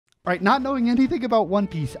All right, not knowing anything about One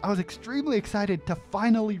Piece, I was extremely excited to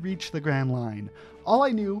finally reach the Grand Line. All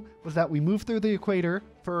I knew was that we moved through the equator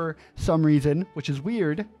for some reason, which is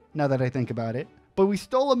weird now that I think about it. But we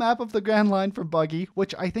stole a map of the Grand Line from Buggy,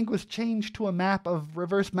 which I think was changed to a map of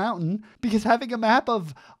Reverse Mountain, because having a map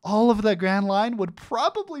of all of the Grand Line would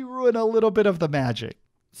probably ruin a little bit of the magic.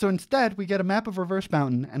 So instead, we get a map of Reverse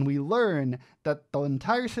Mountain, and we learn that the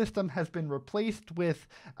entire system has been replaced with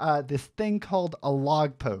this thing called a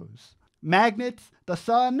log pose. Magnets, the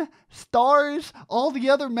sun, stars, all the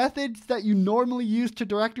other methods that you normally use to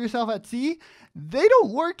direct yourself at sea, they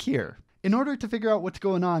don't work here. In order to figure out what's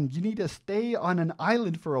going on, you need to stay on an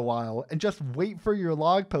island for a while and just wait for your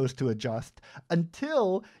log post to adjust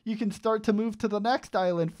until you can start to move to the next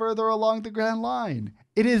island further along the Grand Line.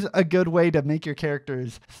 It is a good way to make your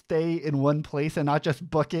characters stay in one place and not just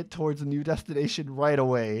book it towards a new destination right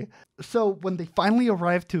away. So when they finally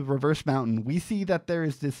arrive to Reverse Mountain, we see that there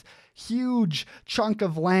is this huge chunk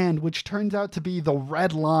of land which turns out to be the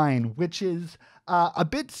Red Line, which is a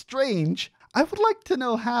bit strange. I would like to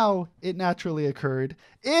know how it naturally occurred,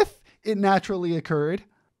 if it naturally occurred.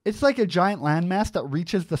 It's like a giant landmass that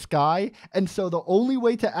reaches the sky, and so the only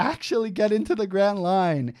way to actually get into the Grand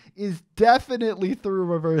Line is definitely through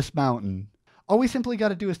Reverse Mountain. All we simply got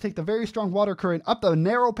to do is take the very strong water current up the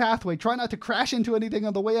narrow pathway, try not to crash into anything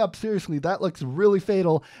on the way up. Seriously, that looks really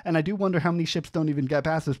fatal, and I do wonder how many ships don't even get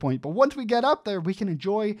past this point. But once we get up there, we can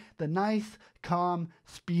enjoy the nice, calm,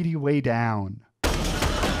 speedy way down.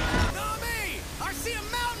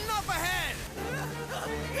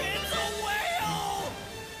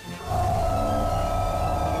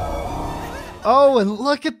 Oh, and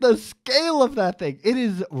look at the scale of that thing. It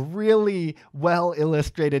is really well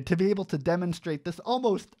illustrated to be able to demonstrate this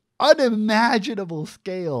almost unimaginable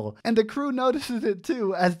scale. And the crew notices it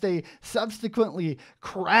too as they subsequently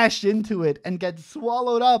crash into it and get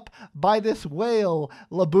swallowed up by this whale,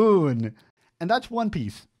 Laboon. And that's One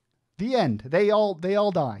Piece. The end. They all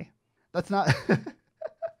die. That's not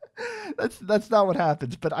that's not what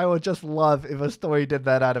happens, but I would just love if a story did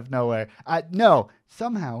that out of nowhere. No,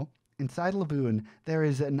 somehow inside Laboon, there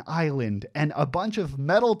is an island and a bunch of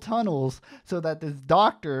metal tunnels so that this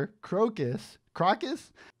Dr. Crocus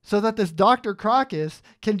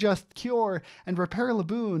can just cure and repair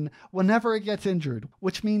Laboon whenever it gets injured,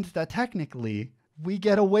 which means that technically we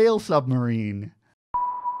get a whale submarine.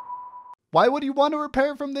 Why would you want to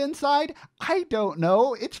repair from the inside? I don't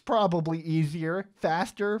know. It's probably easier,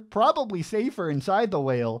 faster, probably safer inside the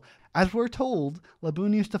whale. As we're told,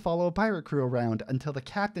 Laboon used to follow a pirate crew around until the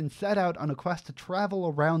captain set out on a quest to travel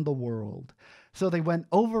around the world. So they went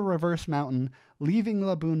over Reverse Mountain, leaving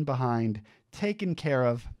Laboon behind, taken care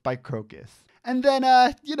of by Crocus. And then,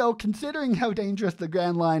 considering how dangerous the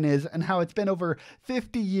Grand Line is and how it's been over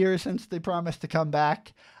 50 years since they promised to come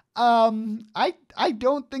back, I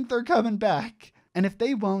don't think they're coming back. And if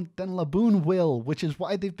they won't, then Laboon will, which is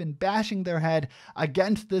why they've been bashing their head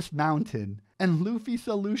against this mountain. And Luffy's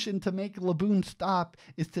solution to make Laboon stop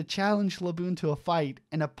is to challenge Laboon to a fight,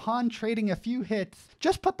 and upon trading a few hits,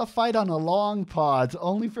 just put the fight on a long pause,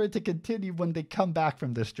 only for it to continue when they come back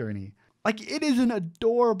from this journey. It is an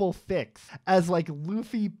adorable fix, as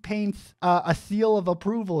Luffy paints a seal of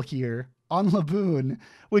approval here on Laboon,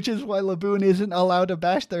 which is why Laboon isn't allowed to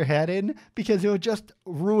bash their head in, because it would just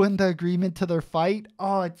ruin the agreement to their fight.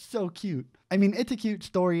 Oh, it's so cute. I mean, it's a cute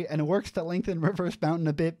story, and it works to lengthen Reverse Mountain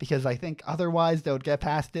a bit, because I think otherwise they would get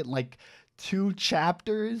past it in 2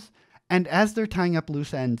 chapters. And as they're tying up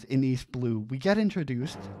loose ends in East Blue, we get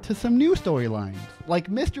introduced to some new storylines, like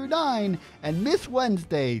Mr. Nine and Miss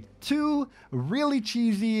Wednesday, 2 really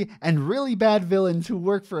cheesy and really bad villains who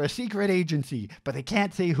work for a secret agency, but they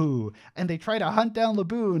can't say who. And they try to hunt down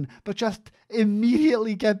Laboon, but just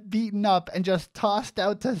immediately get beaten up and just tossed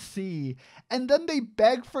out to sea. And then they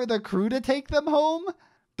beg for the crew to take them home?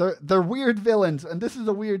 They're weird villains, and this is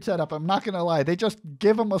a weird setup, I'm not gonna lie. They just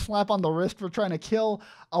give them a slap on the wrist for trying to kill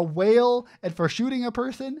a whale and for shooting a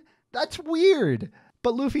person? That's weird.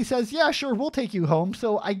 But Luffy says, yeah, sure, we'll take you home,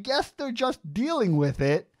 so I guess they're just dealing with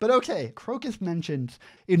it. But okay, Crocus mentions,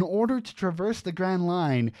 in order to traverse the Grand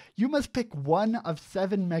Line, you must pick one of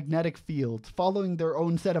 7 magnetic fields, following their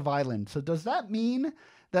own set of islands. So does that mean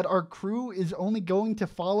that our crew is only going to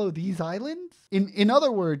follow these islands? In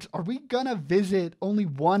other words, are we gonna visit only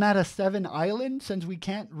 1 out of 7 islands, since we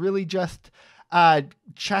can't really just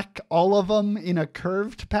check all of them in a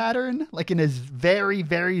curved pattern, in a very,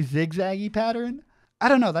 very zigzaggy pattern? I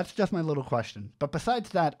don't know, that's just my little question. But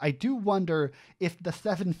besides that, I do wonder if the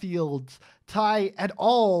 7 fields tie at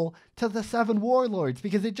all to the 7 warlords,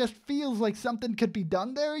 because it just feels like something could be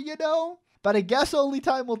done there, but I guess only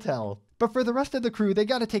time will tell. But for the rest of the crew, they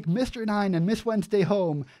gotta take Mr. Nine and Miss Wednesday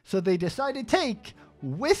home, so they decide to take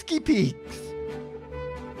Whiskey Peaks.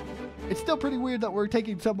 It's still pretty weird that we're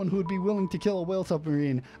taking someone who would be willing to kill a whale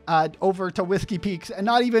submarine over to Whiskey Peaks and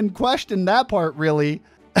not even question that part, really.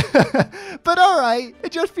 But alright,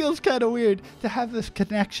 it just feels kind of weird to have this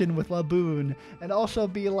connection with Laboon and also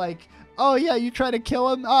be like, oh yeah, you try to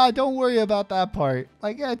kill him? Don't worry about that part.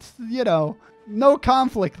 Like, it's, you know, no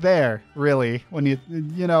conflict there, really, when you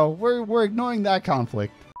know, we're ignoring that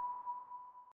conflict.